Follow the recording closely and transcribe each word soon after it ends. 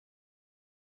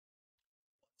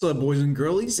What's up, boys and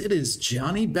girlies? It is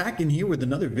Johnny back in here with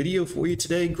another video for you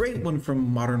today. Great one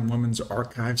from Modern Women's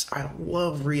Archives. I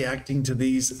love reacting to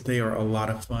these. They are a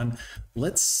lot of fun.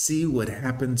 Let's see what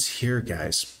happens here,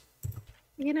 guys.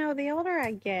 You know, the older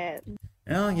I get,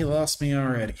 Oh, you lost me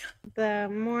already. the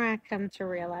more I come to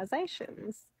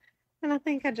realizations. And I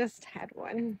think I just had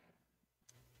one.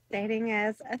 Dating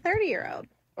as a 30-year-old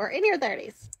or in your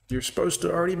 30s. You're supposed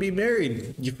to already be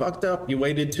married. You fucked up. You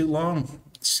waited too long.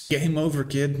 It's game over,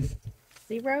 kid.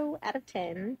 0 out of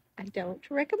 10. I don't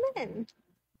recommend.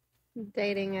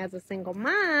 Dating as a single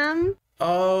mom.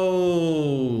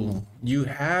 Oh, you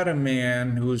had a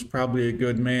man who was probably a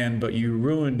good man, but you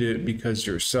ruined it because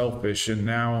you're selfish, and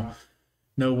now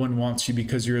no one wants you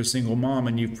because you're a single mom,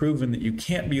 and you've proven that you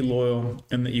can't be loyal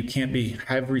and that you can't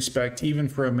have respect even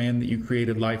for a man that you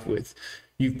created life with.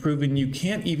 You've proven you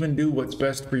can't even do what's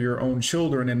best for your own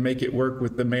children and make it work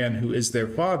with the man who is their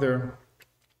father.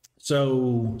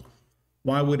 So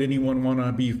why would anyone want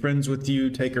to be friends with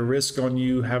you, take a risk on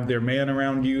you, have their man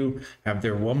around you, have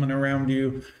their woman around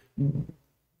you?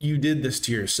 You did this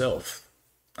to yourself.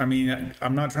 I mean,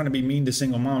 I'm not trying to be mean to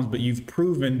single moms, but you've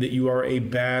proven that you are a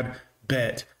bad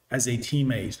bet as a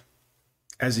teammate,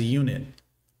 as a unit.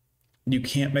 You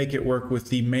can't make it work with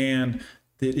the man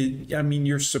I mean,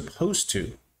 you're supposed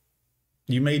to.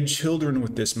 You made children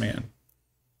with this man.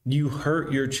 You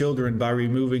hurt your children by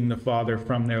removing the father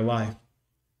from their life.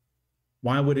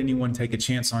 Why would anyone take a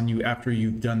chance on you after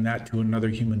you've done that to another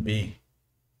human being?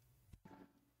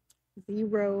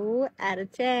 0 out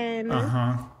of 10.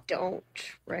 Don't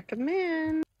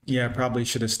recommend. Yeah, I probably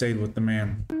should have stayed with the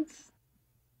man.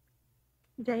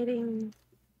 Dating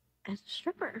as a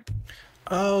stripper.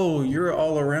 Oh, you're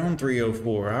all around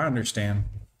 304. I understand.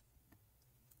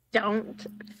 Don't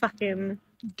fucking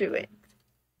do it.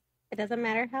 It doesn't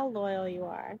matter how loyal you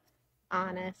are,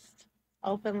 honest,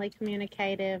 openly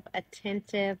communicative,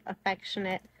 attentive,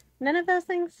 affectionate. None of those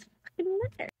things fucking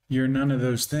matter. You're none of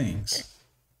those things.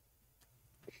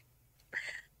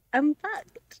 I'm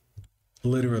fucked.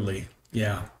 Literally,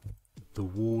 yeah. The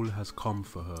wall has come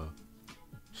for her.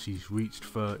 She's reached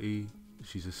 30,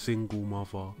 she's a single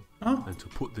mother, and to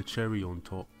put the cherry on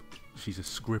top, she's a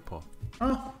scripper.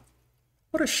 Oh,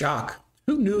 what a shock.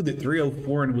 Who knew that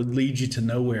 304 would lead you to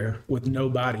nowhere with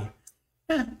nobody?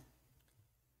 I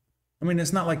mean,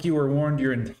 it's not like you were warned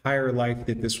your entire life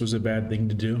that this was a bad thing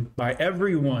to do by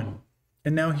everyone.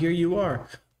 And now here you are.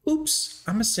 Oops,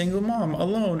 I'm a single mom,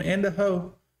 alone, and a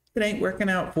hoe. It ain't working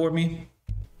out for me.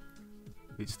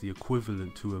 It's the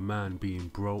equivalent to a man being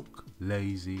broke,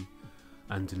 lazy,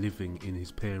 and living in his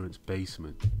parents'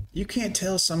 basement. You can't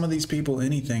tell some of these people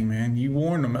anything, man. You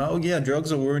warn them, oh yeah,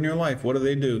 drugs will ruin your life. What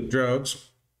do?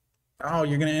 Drugs. Oh,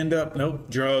 you're going to end up, nope,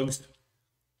 drugs.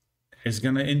 It's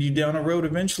going to end you down a road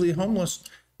eventually homeless.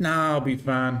 Nah, I'll be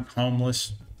fine,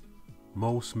 homeless.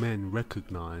 Most men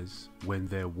recognize when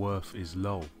their worth is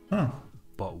low,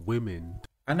 but women...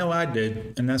 I know I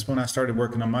did, and that's when I started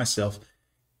working on myself.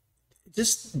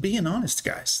 Just being honest,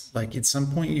 guys. Like, at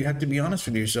some point you have to be honest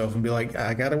with yourself and be like,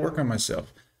 I got to work on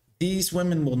myself. These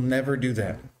women will never do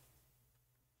that.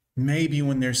 Maybe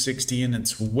when they're 60 and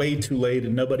it's way too late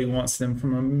and nobody wants them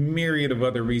from a myriad of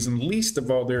other reasons, least of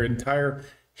all their entire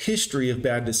history of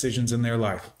bad decisions in their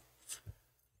life.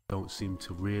 Don't seem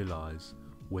to realize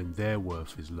when their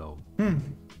worth is low.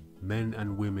 Men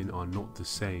and women are not the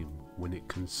same when it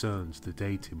concerns the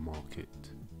dating market.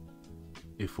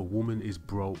 If a woman is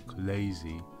broke,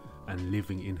 lazy, and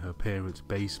living in her parents'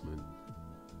 basement,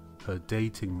 her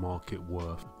dating market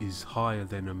worth is higher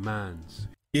than a man's.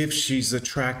 If she's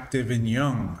attractive and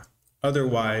young,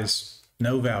 otherwise,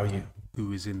 no value.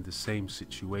 Who is in the same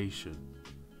situation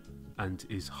and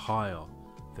is higher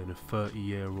than a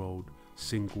 30-year-old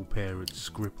single parent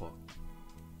scripper.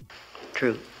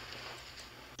 True.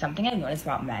 Something I've noticed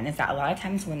about men is that a lot of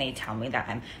times when they tell me that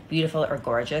I'm beautiful or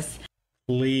gorgeous,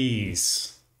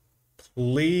 please.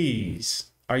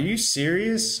 Are you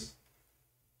serious?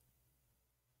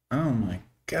 Oh my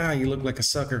God, you look like a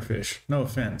sucker fish. No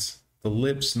offense. The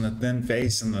lips and the thin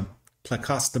face and the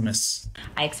plecostomus.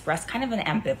 I express kind of an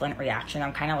ambivalent reaction.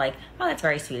 I'm kind of like, oh, that's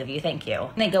very sweet of you, thank you.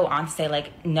 And they go on to say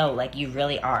like, no, like you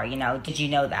really are, you know, did you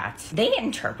know that? They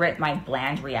interpret my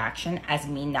bland reaction as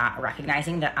me not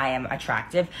recognizing that I am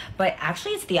attractive, but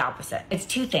actually it's the opposite. It's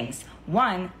two things.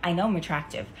 One, I know I'm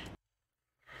attractive.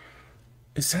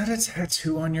 Is that a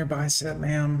tattoo on your bicep,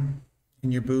 ma'am?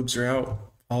 And your boobs are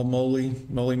out all moly.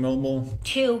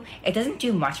 Two, it doesn't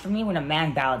do much for me when a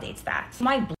man validates that.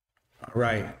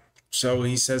 Right. So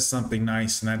he says something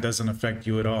nice and that doesn't affect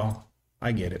you at all.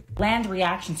 I get it. Bland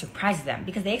reaction surprises them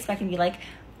because they expect me to be like,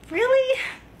 really?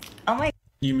 Oh my...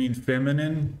 You mean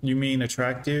feminine? You mean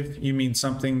attractive? You mean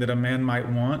something that a man might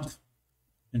want?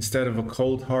 Instead of a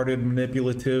cold-hearted,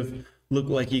 manipulative, look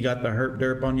like you got the hurt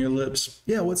derp on your lips.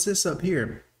 Yeah, what's this up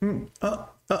here?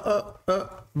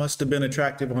 Must have been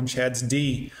attractive on Chad's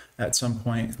D at some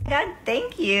point. God,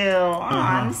 thank you.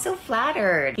 I'm so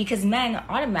flattered. Because men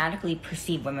automatically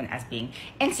perceive women as being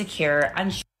insecure,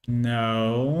 unsure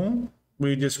No,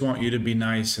 we just want you to be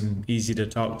nice and easy to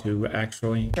talk to,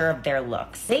 actually. of their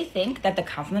looks. They think that the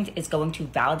compliment is going to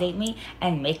validate me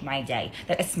and make my day,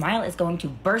 that a smile is going to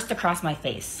burst across my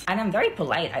face. And I'm very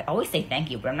polite. I always say thank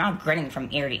you, but I'm not grinning from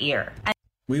ear to ear.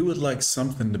 We would like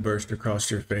something to burst across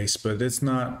your face, but it's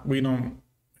not,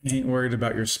 ain't worried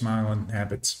about your smiling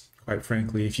habits, quite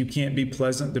frankly. If you can't be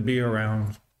pleasant to be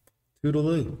around,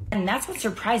 toodaloo. And that's what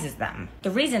surprises them.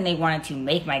 The reason they wanted to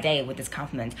make my day with this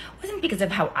compliment wasn't because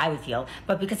of how I would feel,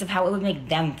 but because of how it would make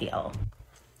them feel.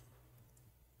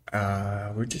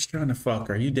 We're just trying to fuck.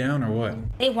 Are you down or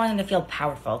what? They wanted to feel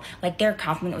powerful, like their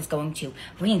compliment was going to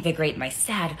reinvigorate my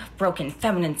sad, broken,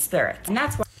 feminine spirit. And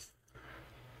that's why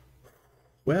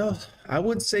Well, I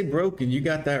would say broken. You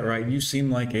got that right. You seem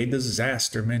like a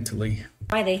disaster mentally.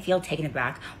 they feel taken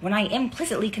aback when I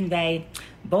implicitly convey,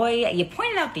 boy, you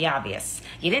pointed out the obvious.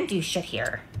 You didn't do shit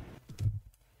here.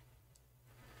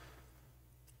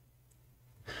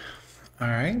 All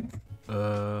right.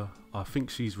 I think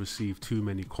she's received too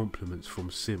many compliments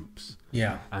from simps.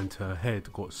 Yeah. And her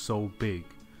head got so big,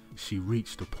 she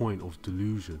reached a point of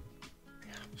delusion.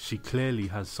 She clearly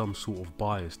has some sort of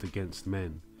bias against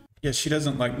men. Yeah, she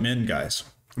doesn't like men, guys.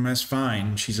 I mean, that's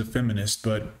fine. She's a feminist,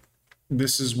 but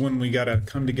this is when we gotta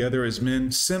come together as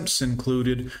men, simps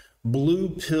included, blue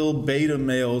pill beta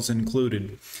males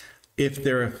included. If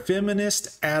they're a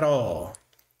feminist at all,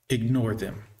 ignore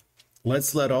them.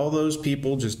 Let's let all those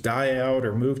people just die out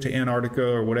or move to Antarctica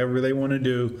or whatever they want to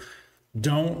do.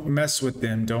 Don't mess with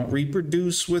them. Don't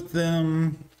reproduce with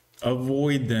them.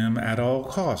 Avoid them at all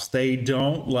costs. They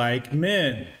don't like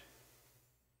men.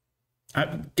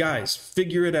 Guys,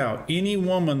 figure it out. Any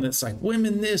woman that's like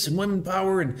women this and women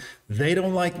power and they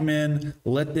don't like men,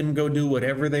 let them go do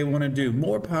whatever they want to do.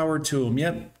 More power to them.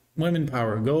 Yep, women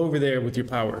power. Go over there with your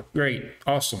power. Great.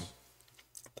 Awesome.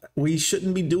 We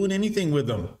shouldn't be doing anything with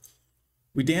them.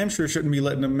 We damn sure shouldn't be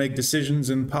letting them make decisions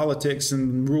in politics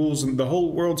and rules, and the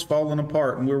whole world's falling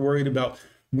apart and we're worried about,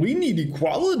 we need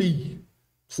equality.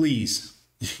 Please,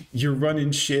 you're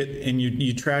running shit and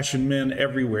you trashing men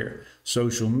everywhere.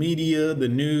 Social media, the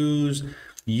news,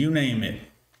 you name it.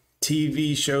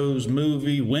 TV shows,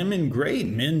 movie, women great,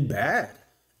 men bad.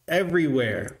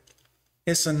 Everywhere.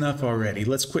 It's enough already.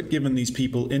 Let's quit giving these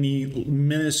people any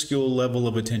minuscule level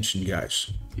of attention,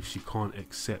 guys. If she can't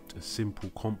accept a simple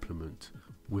compliment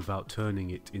without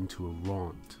turning it into a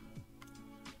rant,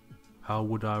 how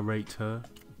would I rate her?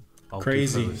 I'll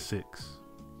Crazy. give her a 6.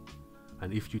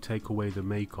 And if you take away the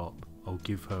makeup, I'll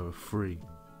give her a 3.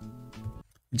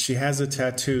 And she has a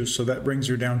tattoo, so that brings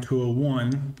her down to a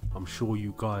 1. I'm sure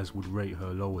you guys would rate her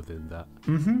lower than that.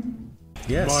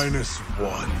 Yes.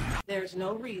 -1. There's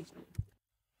no reason.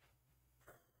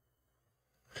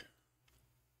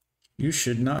 You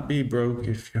should not be broke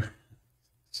if you're...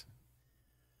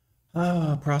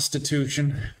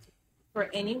 prostitution. For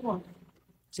any woman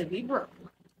to be broke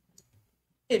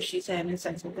if she's having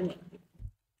sex with a man.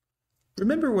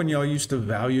 Remember when y'all used to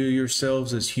value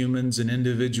yourselves as humans and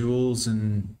individuals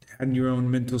and had your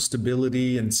own mental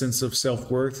stability and sense of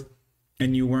self-worth,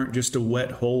 and you weren't just a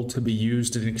wet hole to be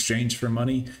used in exchange for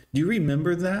money? Do you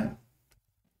remember that?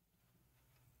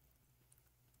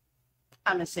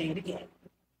 I'm going to say it again.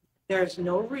 There's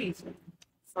no reason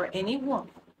for any woman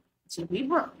to be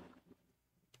broke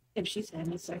if she's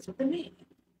having sex with a man.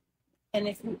 And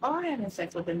if you are having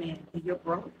sex with a man and you're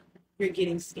broke, you're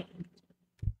getting scammed.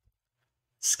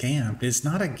 Scammed. It's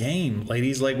not a game,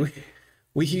 ladies. Like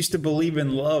we used to believe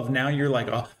in love. Now you're like,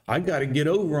 oh, I got to get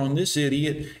over on this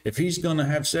idiot. If he's going to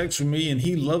have sex with me and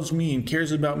he loves me and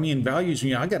cares about me and values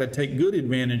me, I got to take good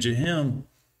advantage of him.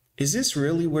 Is this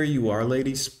really where you are,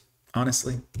 ladies?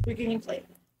 Honestly. You're getting played.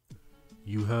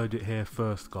 You heard it here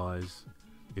first, guys.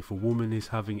 If a woman is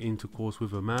having intercourse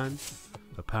with a man,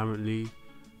 apparently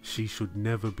she should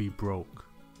never be broke.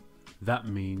 That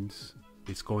means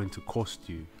it's going to cost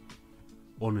you.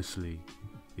 Honestly,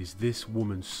 is this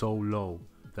woman so low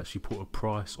that she put a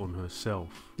price on herself?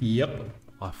 Yep.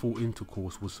 I thought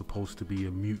intercourse was supposed to be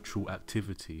a mutual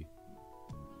activity.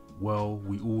 Well,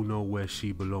 we all know where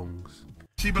she belongs.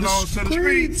 She belongs to the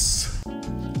streets.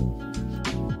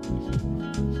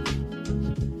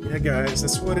 Yeah, guys,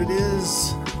 that's what it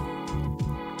is.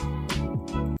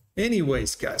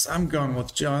 Anyways, guys, I'm gone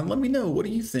with John. Let me know. What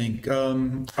do you think?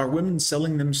 Are women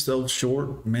selling themselves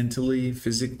short mentally,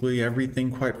 physically,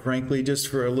 everything, quite frankly, just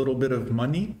for a little bit of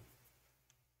money?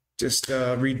 Just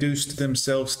reduced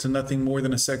themselves to nothing more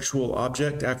than a sexual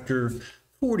object after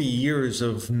 40 years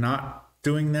of not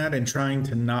doing that and trying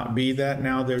to not be that.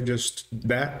 Now they're just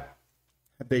that.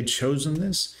 Have they chosen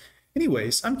this?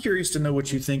 Anyways, I'm curious to know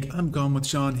what you think. I'm gone with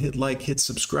John. Hit like, hit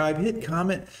subscribe, hit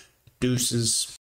comment. Deuces.